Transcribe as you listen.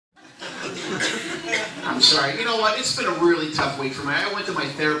I'm sorry. You know what? It's been a really tough week for me. I went to my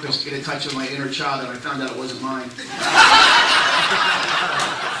therapist to get in touch with my inner child, and I found out it wasn't mine.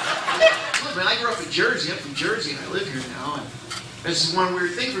 Look, man, I grew up in Jersey. I'm from Jersey, and I live here now. And this is one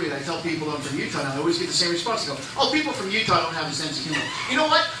weird thing for me that I tell people I'm from Utah, and I always get the same response. They go, oh, people from Utah don't have a sense of humor. You know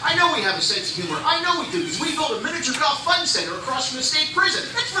what? I know we have a sense of humor. I know we do, because we built a miniature golf fun center across from the state prison.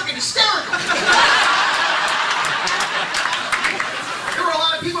 That's freaking hysterical. There were a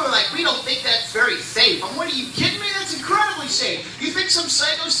lot of people who were like, we don't think that's very safe. What, are you kidding me? That's incredibly safe. You think some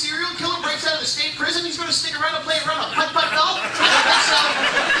psycho serial killer breaks out of the state prison, he's going to stick around and play around a putt-putt golf? I don't think so.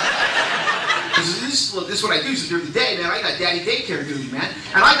 This is what I do. So during the day, man, I got daddy daycare duty, man.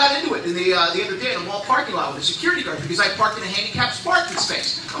 And I got into it the other day in a mall parking lot with a security guard because I parked in a handicapped parking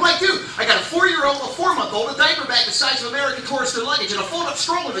space. I'm like, dude, I got a 4-year-old, a 4-month-old, a diaper bag the size of American Tourister luggage, and a fold-up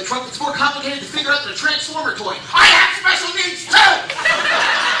stroller in the trunk that's more complicated to figure out than a Transformer toy. I have special needs, too!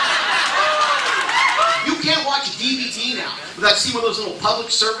 You can't watch a DVD now without seeing one of those little public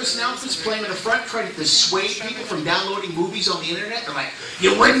service announcements playing in the front trying to dissuade people from downloading movies on the internet. They're like,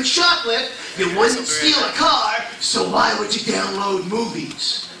 you wouldn't shoplift, you wouldn't steal a car, so why would you download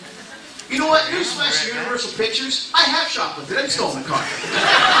movies? You know what? Newsflash, Universal Pictures, I have shoplifted and stolen a car.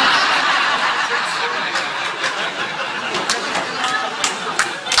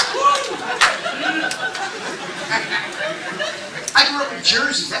 I grew up in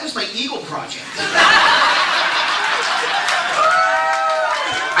Jersey. That was my Eagle project.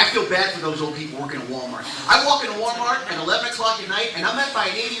 I feel bad for those old people working at Walmart. I walk into Walmart at 11 o'clock at night, and I'm met by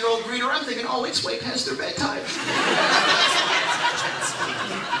an 80-year-old greeter. I'm thinking, oh, it's way past their bedtime.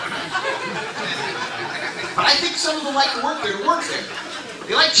 But I think some of them like to work there.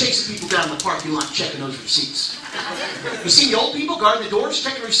 They like chasing people down in the parking lot, checking those receipts. You see the old people guarding the doors,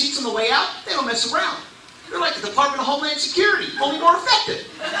 checking receipts on the way out? They don't mess around. They're like the Department of Homeland Security, only more effective.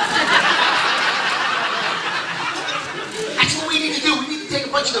 That's what we need to do. We need to take a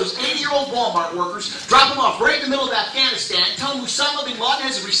bunch of those 80-year-old Walmart workers, drop them off right in the middle of Afghanistan, tell them Osama bin Laden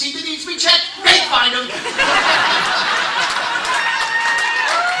has a receipt that needs to be checked, they find him.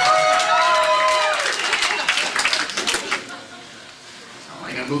 Oh,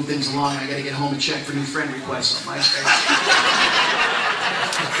 I gotta move things along. I gotta get home and check for new friend requests on MySpace.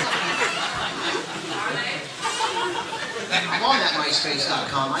 I'm on that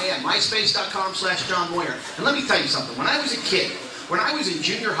MySpace.com. I am. MySpace.com/John Moyer. And let me tell you something. When I was a kid, when I was in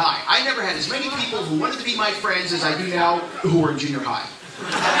junior high, I never had as many people who wanted to be my friends as I do now who are in junior high.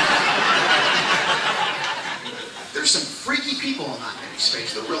 There's some freaky people on that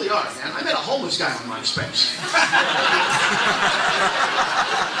MySpace. There really are, man. I met a homeless guy on MySpace.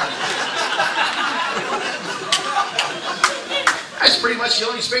 That's pretty much the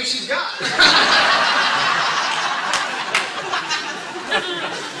only space he's got.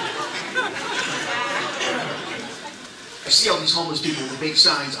 I see all these homeless people with big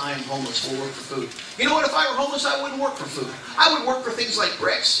signs, I am homeless, will work for food. You know what, if I were homeless, I wouldn't work for food. I would work for things like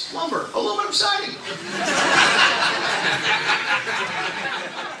bricks, lumber, aluminum siding.